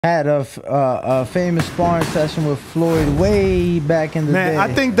had a famous sparring session with Floyd way back in the day.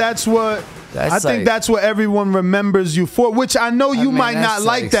 I think that's what that's what everyone remembers you for. Which I know you might not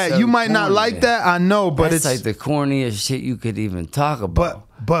like that. You might not like that. I know, but it's like the corniest shit you could even talk about.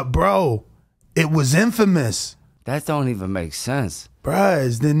 But bro, it was infamous. That don't even make sense.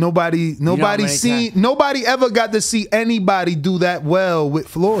 Bruh, then nobody ever got to see anybody do that well with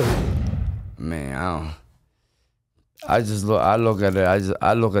Floyd. Man, I look at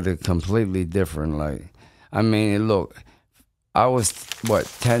it completely different. Like, I mean, look, I was what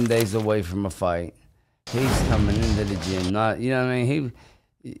 10 days away from a fight. He's coming into the gym, not, you know what I mean?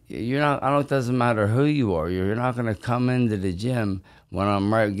 You're not. I don't. It doesn't matter who you are. You're not gonna come into the gym when I'm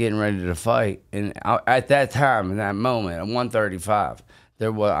getting ready to fight. And at that time, in that moment, at 135,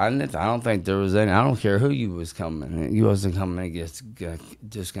 there was. I don't think there was any. I don't care who you was coming. You wasn't coming and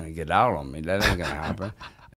just gonna get out on me. That ain't gonna happen.